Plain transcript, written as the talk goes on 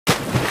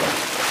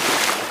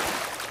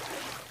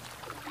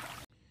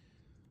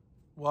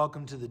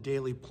Welcome to the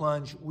Daily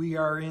Plunge. We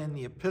are in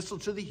the Epistle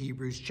to the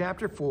Hebrews,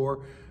 chapter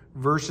 4,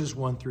 verses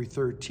 1 through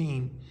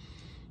 13.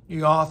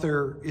 The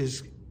author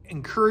is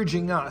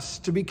encouraging us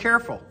to be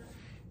careful.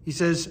 He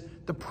says,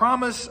 the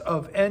promise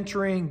of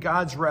entering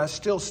God's rest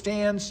still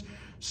stands,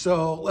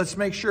 so let's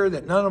make sure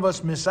that none of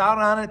us miss out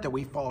on it, that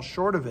we fall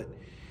short of it.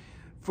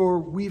 For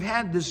we've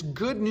had this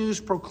good news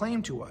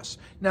proclaimed to us.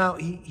 Now,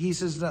 he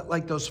says that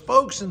like those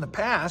folks in the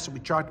past, we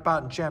talked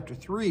about in chapter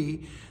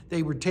 3,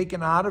 they were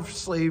taken out of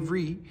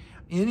slavery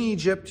in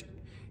Egypt,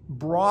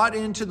 brought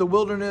into the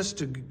wilderness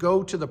to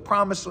go to the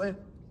promised land,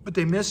 but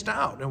they missed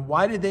out. And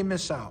why did they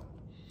miss out?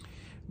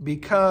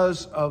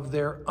 Because of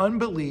their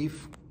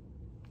unbelief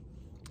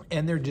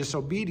and their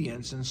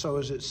disobedience. And so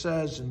as it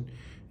says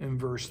in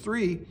verse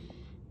 3,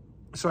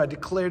 so I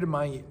declared on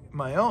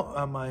my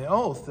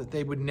oath that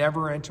they would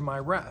never enter my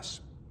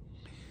rest.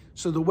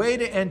 So the way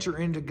to enter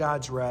into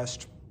God's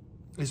rest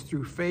is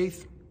through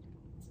faith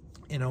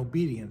and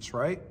obedience,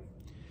 right?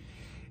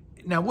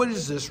 Now, what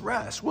is this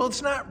rest? Well,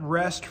 it's not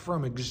rest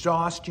from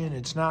exhaustion.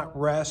 It's not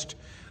rest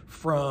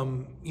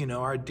from,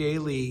 our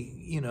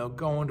daily,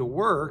 going to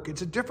work.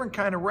 It's a different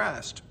kind of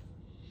rest.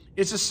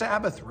 It's a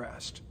Sabbath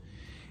rest.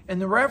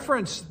 And the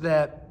reference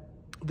that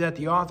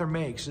the author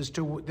makes is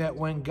to that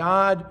when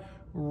God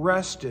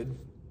rested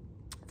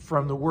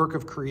from the work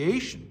of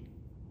creation.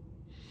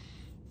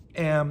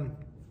 And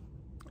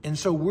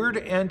so we're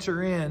to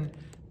enter in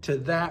to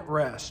that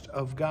rest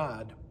of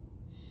God.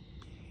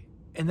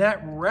 And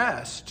that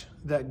rest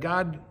that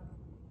God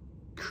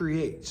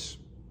creates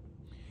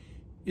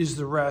is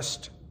the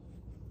rest,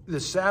 the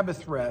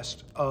Sabbath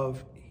rest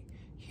of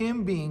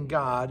Him being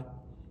God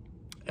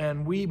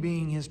and we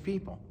being His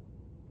people.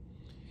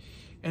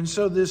 And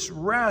so this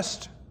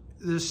rest,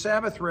 this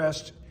Sabbath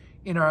rest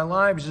in our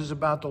lives is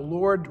about the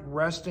Lord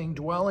resting,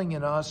 dwelling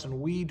in us,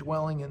 and we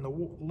dwelling in the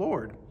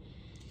Lord.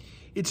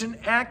 It's an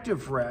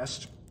active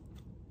rest,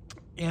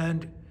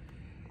 and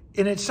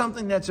it's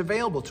something that's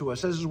available to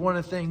us. This is one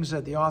of the things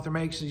that the author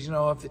makes is,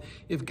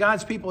 if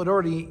God's people had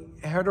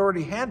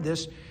already had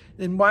this,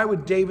 then why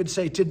would David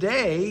say,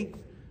 today,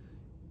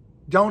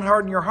 don't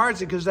harden your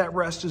hearts, because that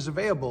rest is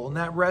available. And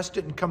that rest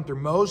didn't come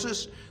through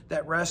Moses.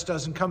 That rest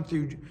didn't come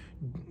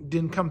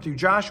through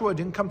Joshua. It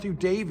didn't come through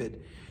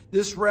David.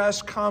 This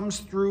rest comes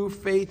through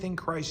faith in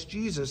Christ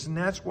Jesus. And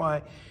that's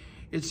why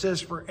it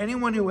says, for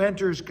anyone who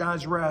enters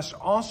God's rest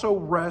also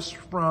rests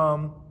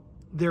from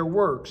their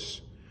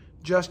works,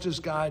 just as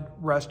God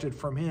rested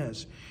from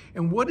His.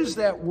 And what is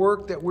that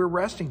work that we're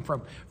resting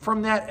from?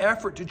 From that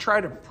effort to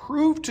try to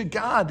prove to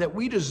God that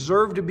we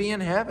deserve to be in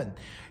heaven.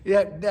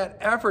 That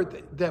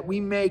effort that we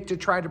make to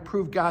try to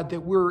prove God that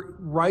we're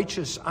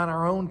righteous on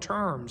our own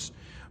terms.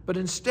 But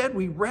instead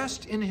we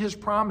rest in His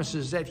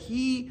promises that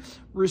He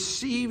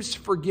receives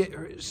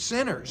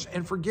sinners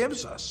and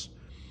forgives us.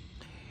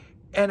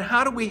 And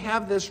how do we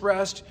have this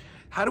rest?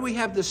 How do we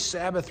have this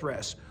Sabbath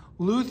rest?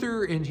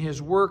 Luther, in his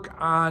work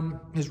on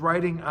his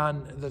writing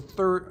on the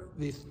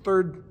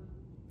third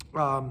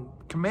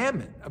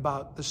commandment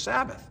about the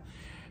Sabbath,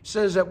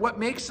 says that what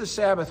makes the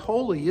Sabbath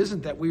holy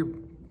isn't that we're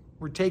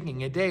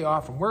taking a day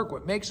off from work.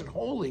 What makes it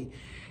holy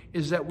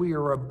is that we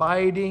are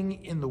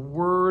abiding in the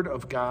Word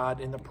of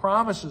God, in the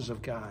promises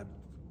of God,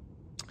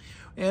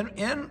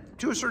 and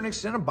to a certain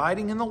extent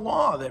abiding in the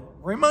law that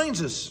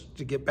reminds us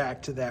to get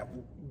back to that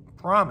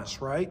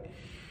promise, right?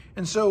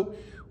 And so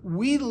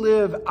we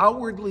live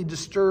outwardly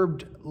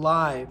disturbed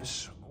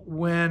lives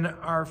when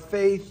our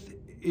faith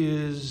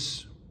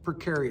is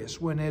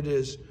precarious, when it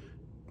is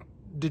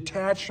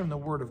detached from the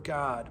Word of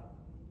God,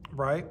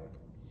 right?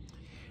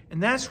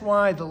 And that's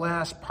why the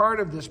last part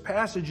of this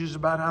passage is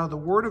about how the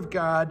Word of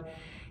God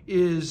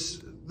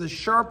is the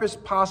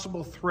sharpest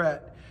possible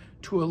threat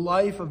to a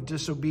life of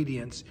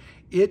disobedience.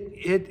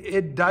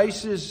 It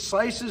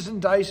slices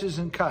and dices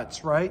and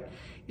cuts, right?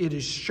 It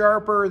is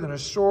sharper than a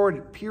sword.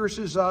 It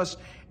pierces us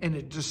and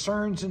it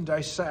discerns and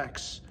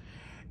dissects.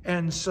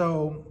 And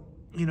so,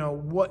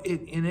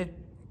 it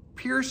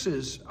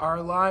pierces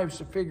our lives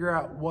to figure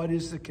out what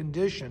is the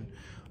condition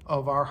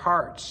of our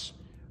hearts.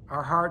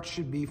 Our hearts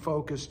should be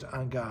focused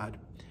on God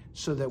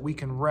so that we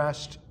can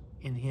rest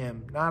in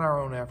Him, not our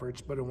own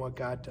efforts, but in what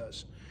God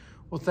does.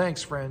 Well,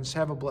 thanks, friends.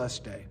 Have a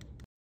blessed day.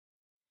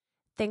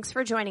 Thanks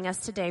for joining us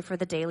today for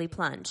the Daily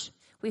Plunge.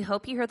 We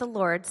hope you hear the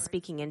Lord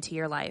speaking into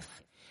your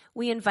life.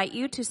 We invite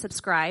you to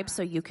subscribe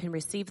so you can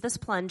receive this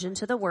plunge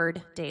into the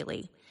Word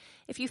daily.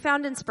 If you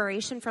found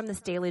inspiration from this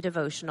daily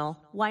devotional,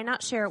 why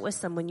not share it with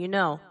someone you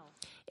know?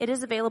 It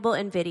is available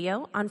in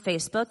video on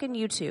Facebook and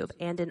YouTube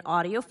and in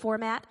audio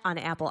format on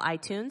Apple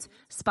iTunes,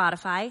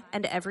 Spotify,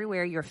 and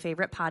everywhere your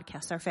favorite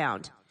podcasts are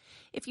found.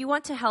 If you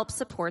want to help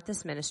support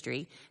this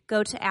ministry,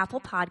 go to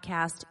Apple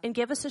Podcast and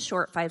give us a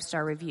short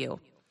 5-star review.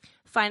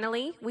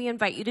 Finally, we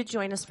invite you to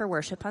join us for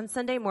worship on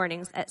Sunday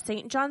mornings at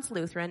St. John's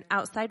Lutheran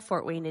outside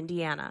Fort Wayne,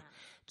 Indiana.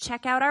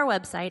 Check out our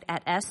website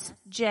at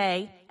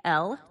sjlt.org.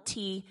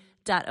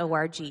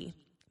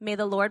 May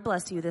the Lord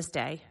bless you this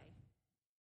day.